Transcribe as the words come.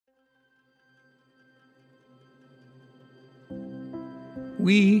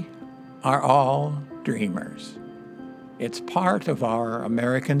We are all dreamers. It's part of our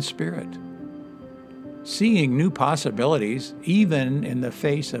American spirit. Seeing new possibilities even in the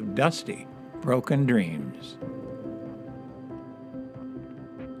face of dusty, broken dreams.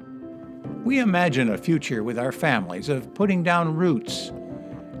 We imagine a future with our families of putting down roots,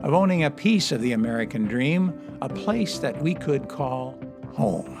 of owning a piece of the American dream, a place that we could call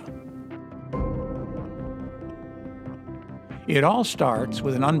home. It all starts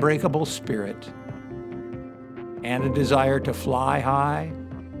with an unbreakable spirit and a desire to fly high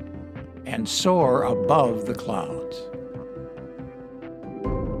and soar above the clouds.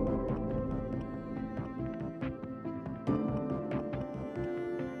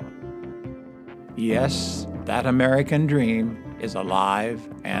 Yes, that American dream is alive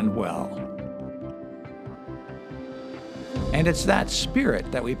and well. And it's that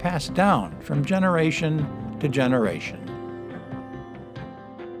spirit that we pass down from generation to generation.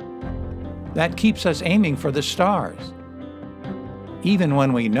 That keeps us aiming for the stars, even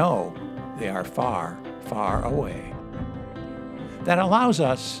when we know they are far, far away. That allows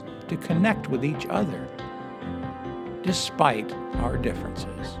us to connect with each other, despite our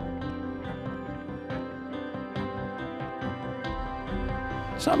differences.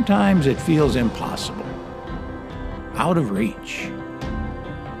 Sometimes it feels impossible, out of reach.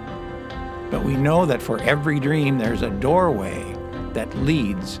 But we know that for every dream there's a doorway that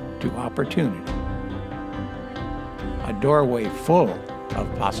leads to opportunity. A doorway full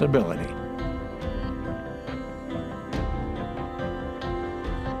of possibility.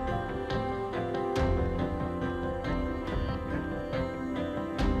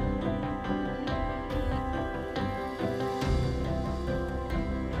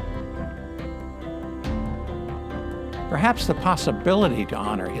 Perhaps the possibility to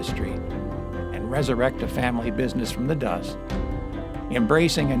honor history and resurrect a family business from the dust,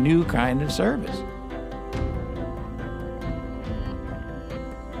 embracing a new kind of service.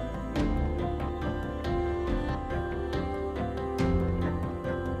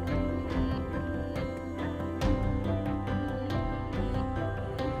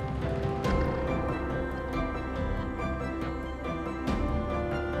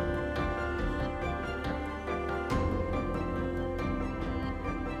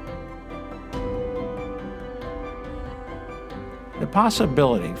 The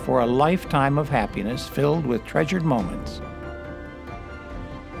possibility for a lifetime of happiness filled with treasured moments,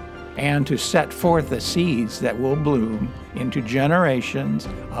 and to set forth the seeds that will bloom into generations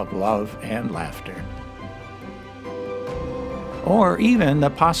of love and laughter. Or even the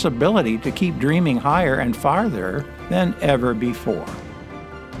possibility to keep dreaming higher and farther than ever before,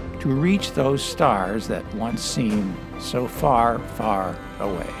 to reach those stars that once seemed so far, far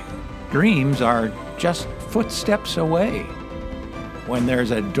away. Dreams are just footsteps away when there's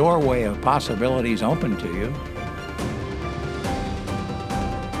a doorway of possibilities open to you.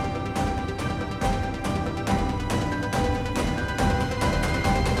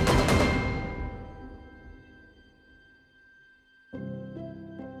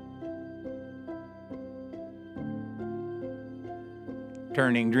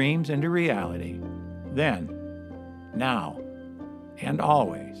 Turning dreams into reality, then, now, and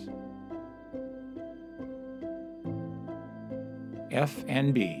always.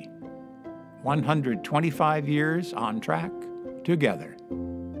 FNB, 125 years on track together.